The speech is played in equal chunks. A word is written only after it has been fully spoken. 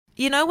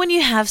You know when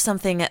you have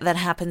something that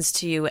happens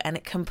to you and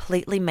it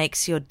completely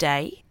makes your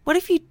day? What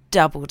if you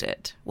doubled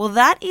it? Well,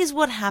 that is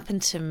what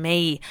happened to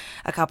me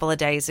a couple of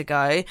days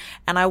ago,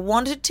 and I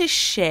wanted to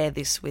share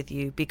this with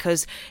you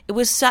because it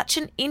was such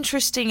an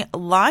interesting,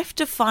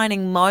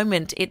 life-defining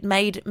moment. It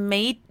made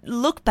me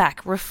look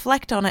back,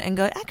 reflect on it, and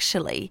go,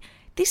 actually,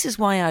 this is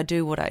why I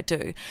do what I do.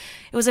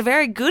 It was a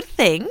very good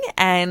thing,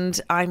 and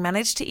I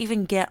managed to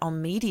even get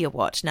on Media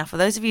Watch. Now, for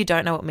those of you who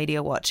don't know what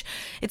Media Watch,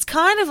 it's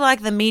kind of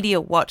like the media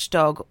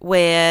watchdog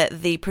where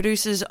the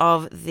producers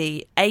of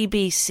the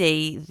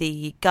ABC,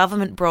 the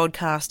Government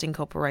Broadcasting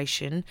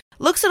Corporation,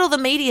 looks at all the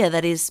media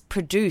that is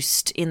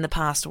produced in the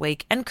past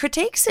week and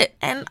critiques it.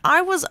 And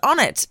I was on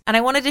it. And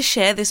I wanted to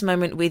share this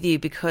moment with you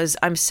because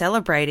I'm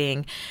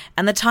celebrating,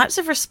 and the types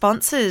of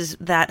responses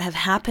that have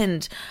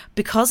happened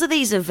because of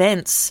these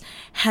events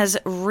has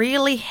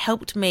really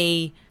helped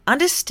me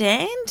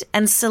understand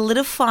and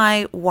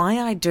solidify why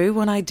I do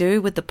what I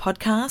do with the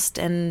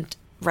podcast and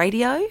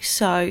radio.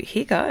 So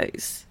here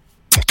goes.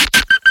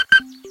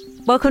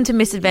 Welcome to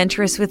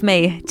Misadventurous with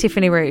me,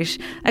 Tiffany Rouge,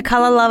 a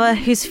colour lover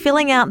who's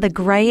filling out the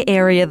grey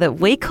area that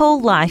we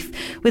call life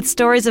with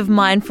stories of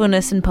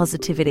mindfulness and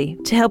positivity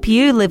to help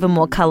you live a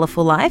more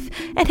colourful life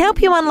and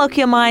help you unlock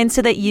your mind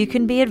so that you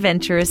can be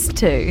adventurous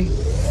too.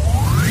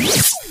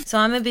 So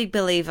I'm a big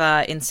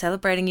believer in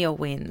celebrating your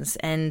wins,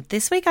 and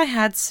this week I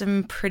had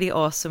some pretty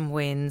awesome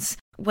wins.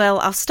 Well,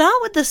 I'll start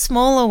with the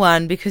smaller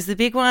one because the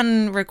big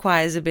one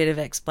requires a bit of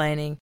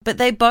explaining. But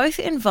they both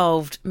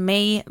involved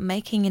me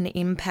making an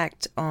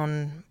impact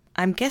on,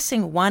 I'm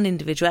guessing, one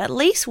individual, at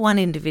least one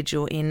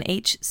individual in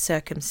each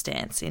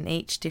circumstance, in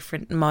each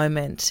different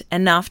moment,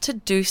 enough to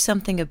do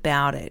something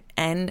about it.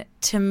 And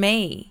to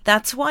me,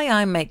 that's why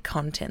I make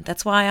content.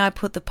 That's why I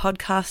put the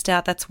podcast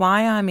out. That's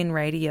why I'm in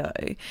radio.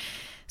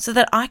 So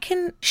that I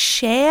can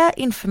share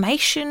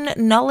information,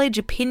 knowledge,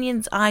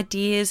 opinions,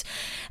 ideas,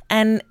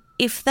 and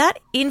if that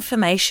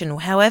information,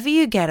 however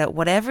you get it,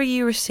 whatever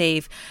you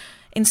receive,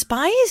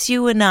 inspires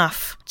you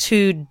enough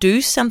to do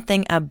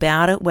something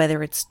about it,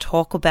 whether it's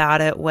talk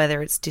about it,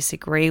 whether it's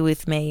disagree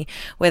with me,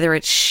 whether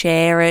it's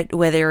share it,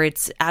 whether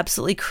it's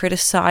absolutely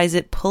criticize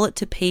it, pull it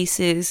to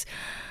pieces,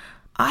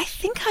 I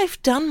think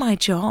I've done my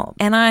job.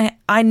 And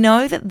I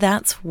know that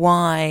that's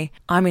why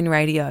I'm in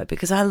radio,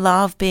 because I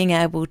love being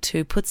able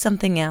to put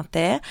something out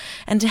there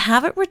and to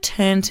have it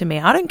return to me.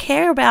 I don't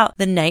care about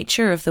the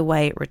nature of the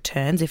way it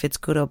returns, if it's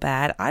good or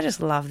bad. I just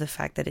love the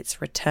fact that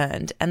it's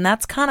returned. And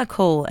that's kind of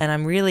cool. And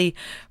I'm really,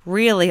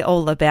 really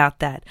all about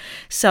that.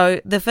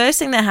 So the first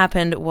thing that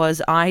happened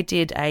was I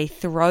did a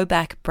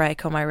throwback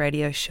break on my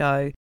radio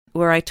show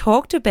where I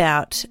talked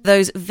about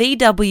those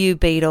VW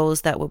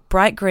Beetles that were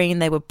bright green.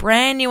 They were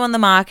brand new on the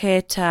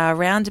market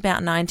around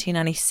about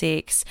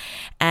 1996,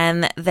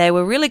 and they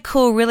were really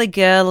cool, really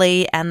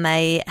girly, and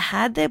they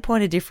had their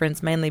point of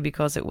difference mainly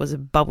because it was a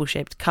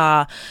bubble-shaped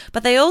car,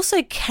 but they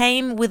also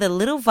came with a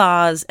little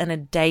vase and a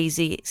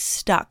daisy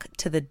stuck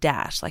to the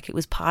dash, like it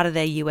was part of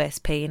their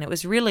USP, and it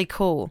was really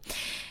cool.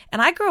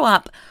 And I grew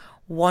up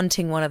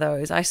wanting one of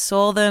those. I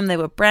saw them, they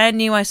were brand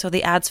new, I saw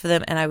the ads for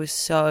them, and I was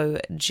so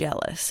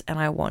jealous and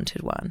I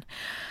wanted one.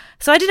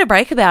 So I did a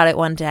break about it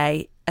one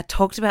day. I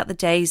talked about the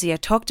daisy, I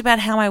talked about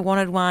how I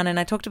wanted one, and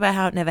I talked about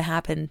how it never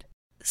happened.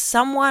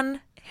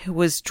 Someone who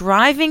was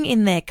driving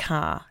in their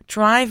car,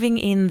 driving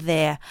in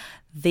their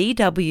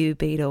VW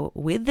Beetle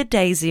with the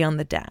daisy on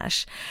the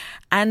dash,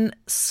 and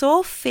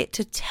saw fit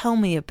to tell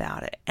me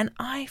about it. And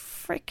I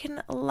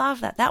freaking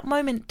love that. That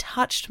moment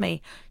touched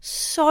me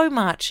so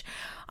much.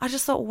 I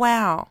just thought,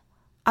 wow,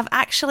 I've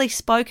actually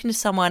spoken to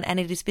someone and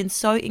it has been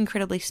so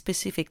incredibly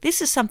specific.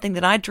 This is something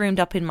that I dreamed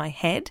up in my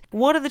head.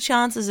 What are the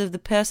chances of the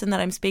person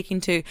that I'm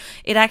speaking to,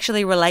 it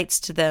actually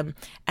relates to them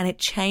and it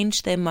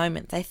changed their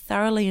moment? They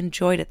thoroughly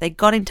enjoyed it. They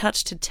got in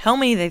touch to tell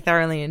me they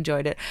thoroughly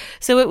enjoyed it.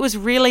 So it was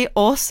really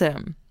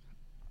awesome.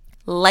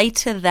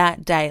 Later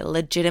that day,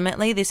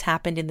 legitimately, this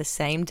happened in the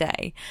same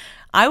day,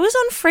 I was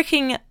on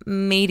freaking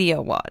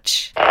Media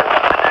Watch.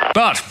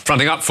 But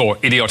fronting up for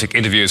idiotic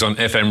interviews on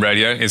FM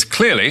radio is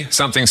clearly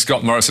something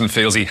Scott Morrison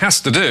feels he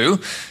has to do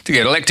to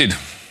get elected.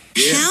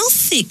 How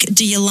thick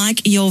do you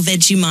like your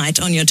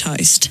Vegemite on your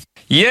toast?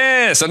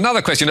 Yes,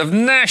 another question of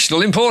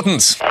national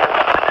importance.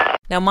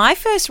 Now, my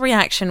first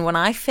reaction when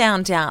I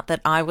found out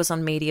that I was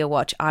on Media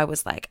Watch, I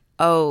was like,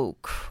 oh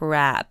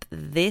crap,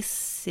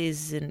 this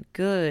isn't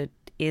good,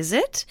 is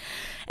it?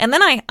 And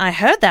then I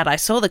heard that, I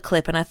saw the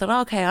clip and I thought,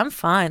 oh, okay, I'm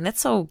fine,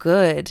 that's all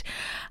good.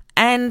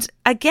 And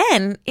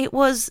again, it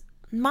was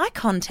my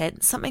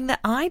content, something that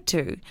I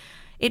do.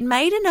 It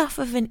made enough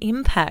of an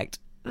impact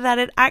that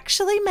it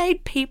actually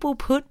made people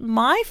put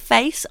my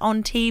face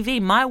on TV,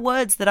 my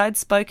words that I'd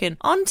spoken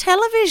on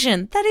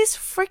television. That is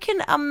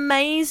freaking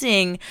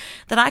amazing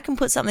that I can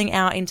put something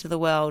out into the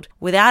world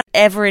without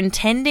ever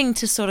intending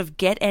to sort of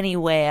get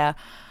anywhere,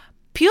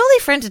 purely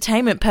for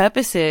entertainment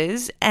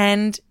purposes,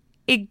 and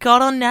it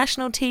got on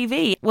national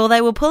TV. Well,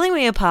 they were pulling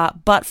me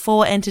apart, but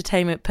for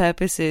entertainment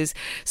purposes.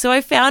 So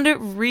I found it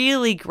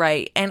really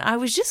great, and I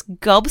was just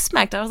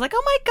gobsmacked. I was like,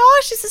 oh my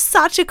gosh, this is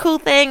such a cool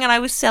thing, and I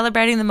was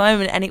celebrating the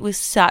moment, and it was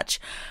such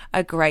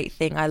a great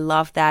thing. I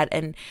love that,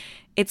 and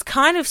it's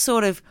kind of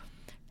sort of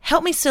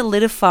helped me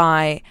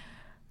solidify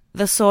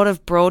the sort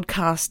of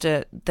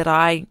broadcaster that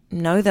I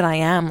know that I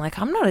am. Like,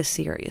 I'm not a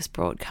serious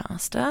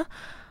broadcaster.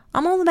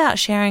 I'm all about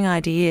sharing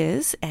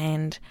ideas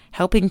and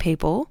helping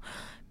people,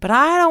 but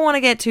I don't want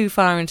to get too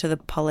far into the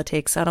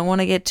politics. I don't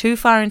want to get too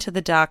far into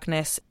the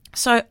darkness.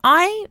 So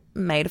I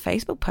made a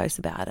Facebook post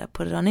about it,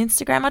 put it on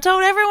Instagram. I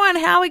told everyone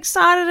how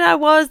excited I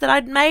was that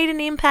I'd made an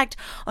impact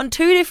on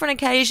 2 different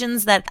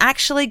occasions that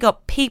actually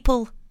got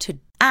people to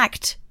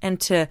act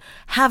and to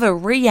have a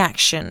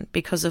reaction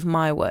because of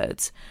my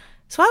words.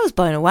 So I was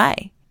blown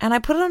away, and I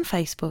put it on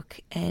Facebook,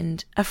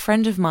 and a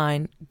friend of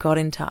mine got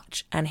in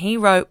touch, and he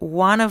wrote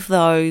one of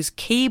those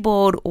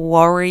keyboard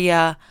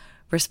warrior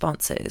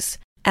responses.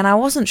 And I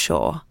wasn't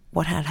sure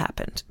what had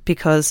happened,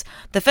 because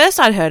the first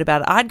I'd heard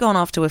about it, I'd gone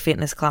off to a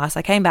fitness class.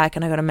 I came back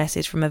and I got a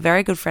message from a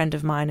very good friend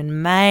of mine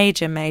and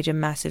major,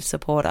 massive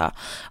supporter,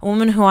 a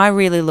woman who I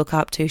really look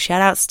up to.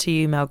 Shout outs to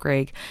you, Mel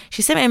Grigg.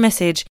 She sent me a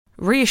message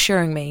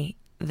reassuring me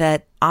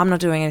that I'm not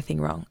doing anything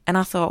wrong. And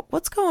I thought,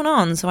 what's going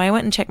on? So I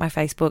went and checked my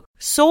Facebook,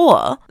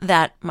 saw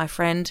that my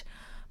friend,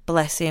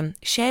 bless him,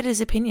 shared his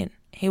opinion.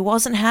 He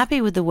wasn't happy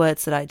with the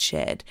words that I'd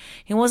shared.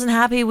 He wasn't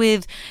happy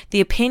with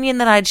the opinion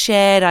that I'd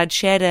shared. I'd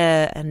shared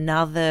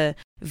another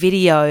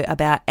video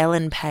about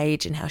Ellen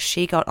Page and how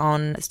she got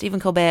on Stephen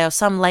Colbert or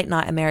some late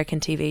night American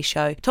TV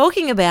show,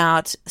 talking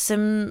about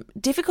some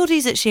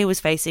difficulties that she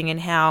was facing and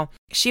how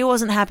she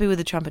wasn't happy with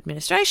the Trump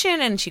administration,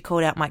 and she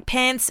called out Mike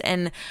Pence,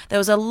 and there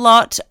was a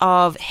lot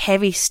of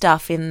heavy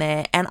stuff in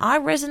there, and I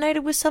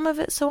resonated with some of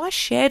it, so I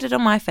shared it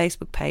on my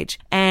Facebook page.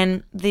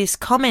 And this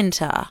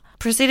commenter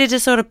proceeded to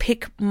sort of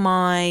pick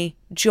my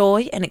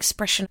joy and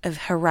expression of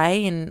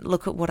hooray and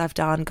look at what I've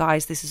done,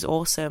 guys, this is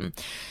awesome.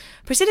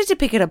 Proceeded to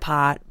pick it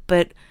apart,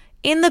 but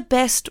in the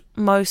best,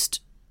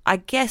 most, I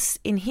guess,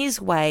 in his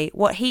way,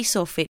 what he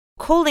saw fit,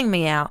 calling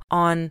me out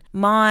on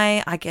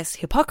my, I guess,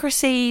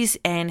 hypocrisies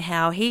and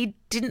how he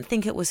didn't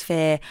think it was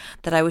fair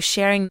that I was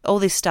sharing all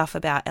this stuff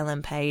about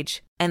Ellen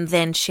Page and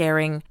then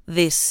sharing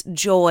this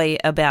joy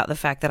about the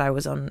fact that I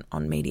was on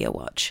Media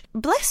Watch.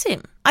 Bless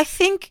him. I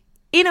think,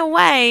 in a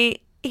way,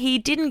 he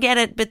didn't get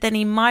it, but then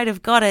he might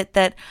have got it,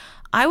 that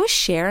I was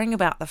sharing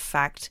about the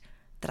fact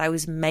that I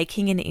was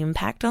making an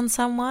impact on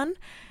someone,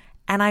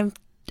 and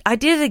I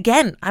did it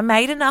again. I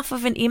made enough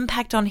of an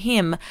impact on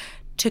him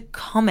to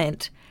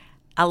comment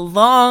a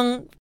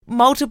long,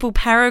 multiple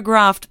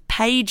paragraphed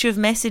page of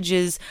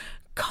messages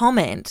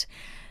comment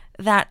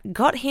that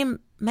got him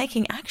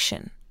making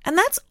action. And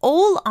that's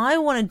all I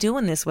want to do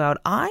in this world.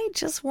 I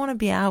just want to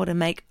be able to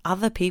make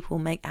other people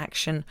make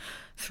action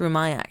through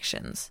my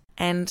actions.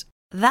 And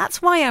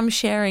that's why I'm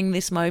sharing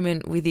this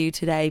moment with you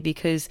today,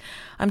 because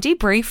I'm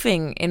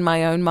debriefing in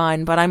my own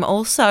mind, but I'm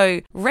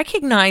also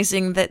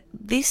recognizing that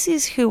this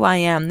is who I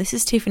am. This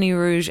is Tiffany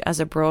Rouge as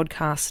a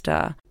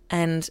broadcaster.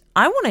 And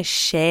I want to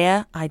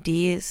share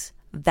ideas,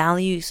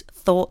 values,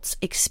 thoughts,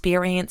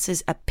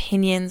 experiences,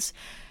 opinions.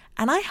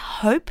 And I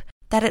hope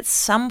that at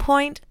some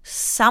point,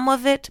 some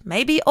of it,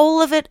 maybe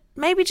all of it,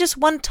 maybe just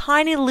one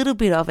tiny little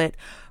bit of it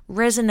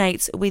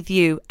resonates with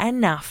you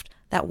enough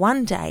that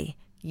one day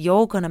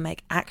you're going to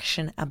make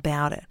action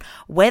about it.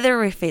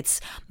 Whether if it's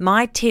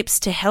my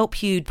tips to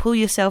help you pull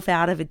yourself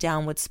out of a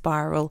downward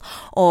spiral,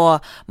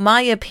 or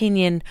my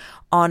opinion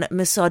on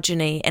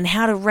misogyny and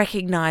how to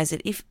recognize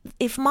it.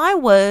 If my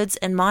words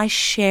and my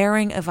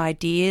sharing of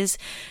ideas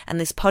and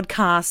this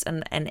podcast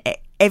and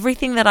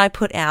everything that I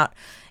put out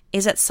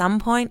is at some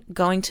point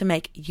going to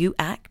make you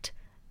act,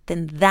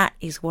 then that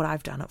is what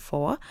I've done it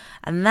for.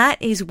 And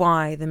that is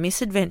why the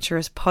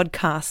Misadventurous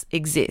podcast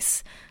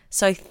exists.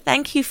 So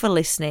thank you for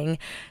listening,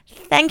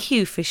 thank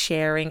you for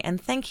sharing,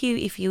 and thank you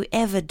if you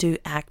ever do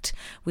act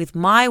with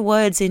my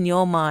words in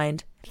your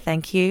mind.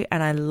 Thank you,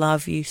 and I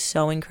love you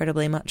so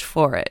incredibly much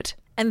for it.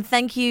 And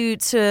thank you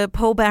to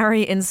Paul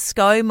Barry and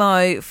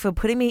ScoMo for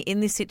putting me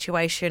in this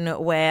situation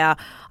where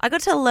I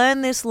got to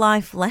learn this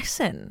life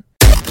lesson.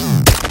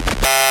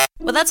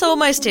 Well, that's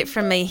almost it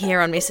from me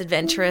here on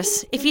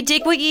Misadventurous. If you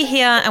dig what you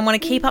hear and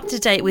want to keep up to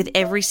date with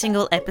every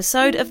single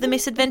episode of the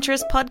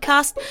Misadventurous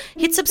podcast,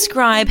 hit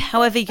subscribe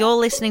however you're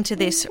listening to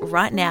this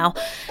right now.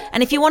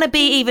 And if you want to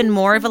be even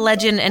more of a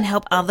legend and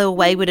help other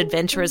wayward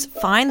adventurers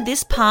find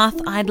this path,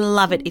 I'd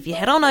love it if you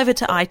head on over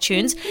to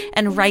iTunes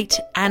and rate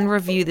and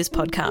review this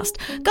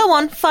podcast. Go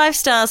on, 5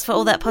 stars for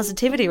all that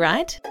positivity,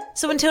 right?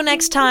 So until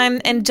next time,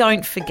 and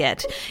don't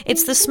forget,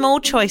 it's the small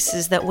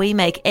choices that we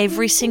make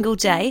every single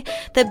day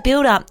that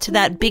build up to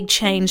that big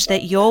change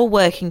that you're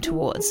working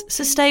towards.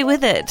 So stay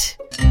with it.